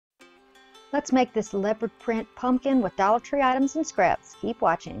Let's make this leopard print pumpkin with Dollar Tree items and scraps. Keep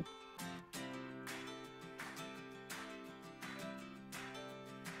watching.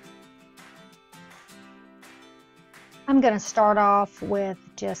 I'm going to start off with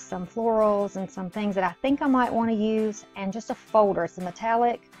just some florals and some things that I think I might want to use, and just a folder. It's a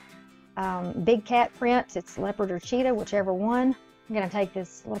metallic big cat print. It's leopard or cheetah, whichever one. I'm going to take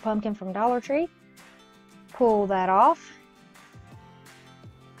this little pumpkin from Dollar Tree, pull that off.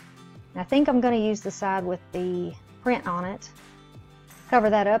 I think I'm going to use the side with the print on it. Cover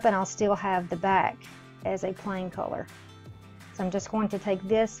that up, and I'll still have the back as a plain color. So I'm just going to take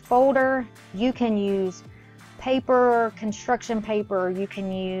this folder. You can use paper, construction paper, you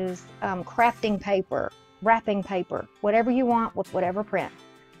can use crafting paper, wrapping paper, whatever you want with whatever print.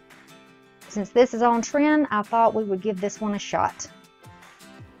 Since this is on trend, I thought we would give this one a shot.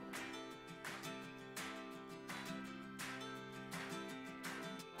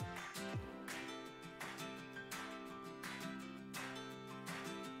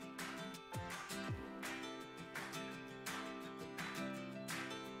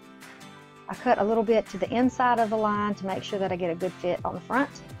 I cut a little bit to the inside of the line to make sure that I get a good fit on the front.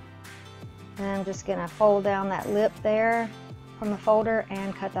 And I'm just going to fold down that lip there from the folder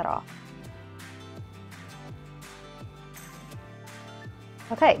and cut that off.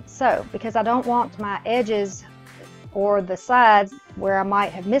 Okay, so because I don't want my edges or the sides where I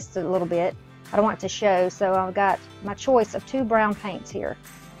might have missed it a little bit, I don't want it to show, so I've got my choice of 2 brown paints here.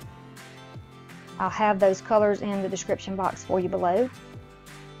 I'll have those colors in the description box for you below.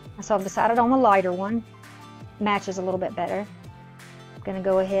 So I've decided on the lighter one, matches a little bit better. I'm going to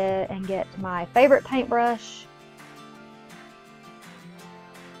go ahead and get my favorite paintbrush.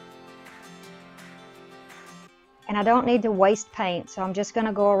 And I don't need to waste paint, so I'm just going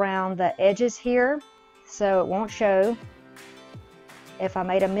to go around the edges here so it won't show if I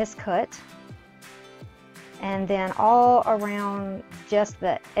made a miscut. And then all around just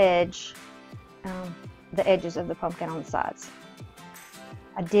the edges of the pumpkin on the sides.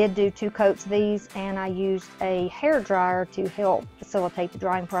 I did do 2 coats of these, and I used a hair dryer to help facilitate the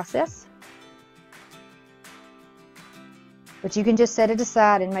drying process. But you can just set it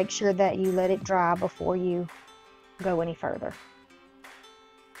aside and make sure that you let it dry before you go any further.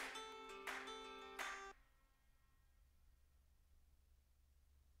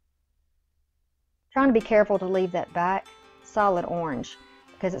 Trying to be careful to leave that back solid orange,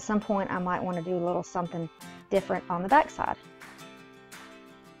 because at some point I might want to do a little something different on the back side.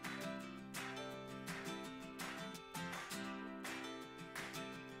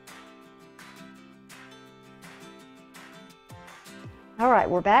 Alright,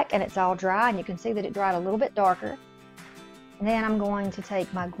 we're back and it's all dry, and you can see that it dried a little bit darker. And then I'm going to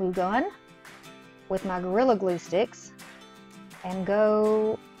take my glue gun with my Gorilla Glue sticks and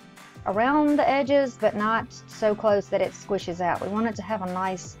go around the edges, but not so close that it squishes out. We want it to have a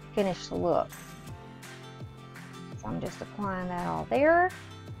nice finished look. So I'm just applying that all there.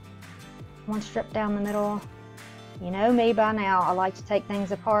 One strip down the middle. You know me by now, I like to take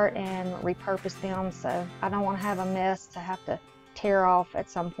things apart and repurpose them, so I don't want to have a mess to have to tear off at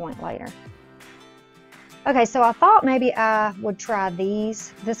some point later. Okay, so I thought maybe I would try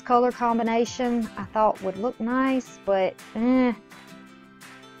these. This color combination I thought would look nice, but I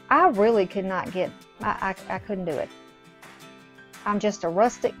really could not get, I couldn't do it. I'm just a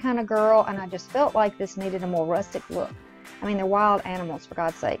rustic kind of girl, and I just felt like this needed a more rustic look. I mean, they're wild animals, for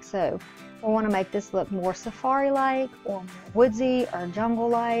God's sake, so we want to make this look more safari-like or more woodsy or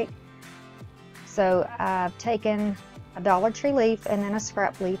jungle-like. So I've taken a Dollar Tree leaf and then a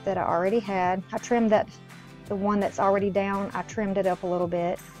scrap leaf that I already had. I trimmed that, the one that's already down, I trimmed it up a little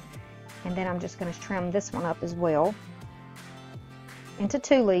bit. And then I'm just going to trim this one up as well into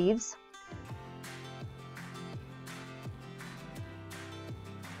 2 leaves.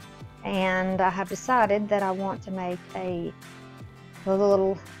 And I have decided that I want to make the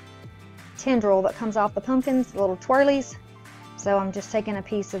little tendril that comes off the pumpkins, the little twirlies. So I'm just taking a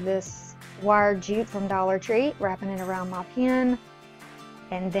piece of this wire jute from Dollar Tree, wrapping it around my pen,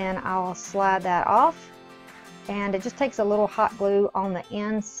 and then I'll slide that off, and it just takes a little hot glue on the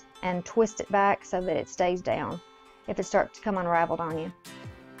ends and twist it back so that it stays down if it starts to come unraveled on you,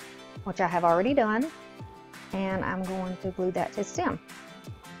 which I have already done. And I'm going to glue that to the stem.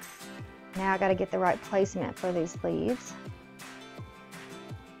 Now I got to get the right placement for these leaves.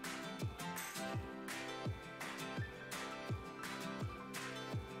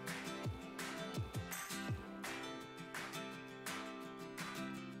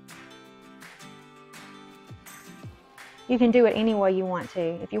 You can do it any way you want to.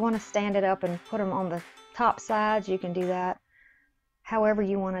 If you want to stand it up and put them on the top sides, you can do that however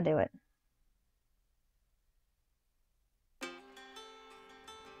you want to do it.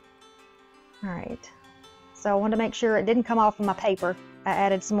 All right, so I wanted to make sure it didn't come off of my paper. I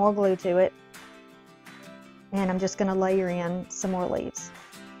added some more glue to it, and I'm just going to layer in some more leaves.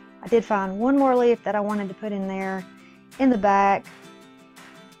 I did find one more leaf that I wanted to put in there in the back,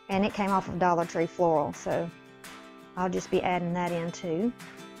 and it came off of Dollar Tree Floral, so I'll just be adding that in too.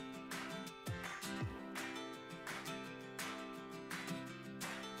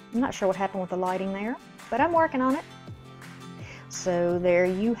 I'm not sure what happened with the lighting there, but I'm working on it. So there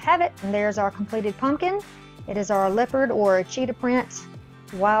you have it, and there's our completed pumpkin. It is our leopard or cheetah print,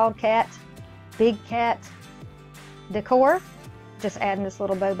 wildcat, big cat decor. Just adding this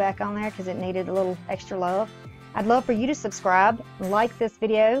little bow back on there because it needed a little extra love. I'd love for you to subscribe, like this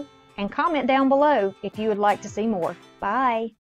video, and comment down below if you would like to see more. Bye!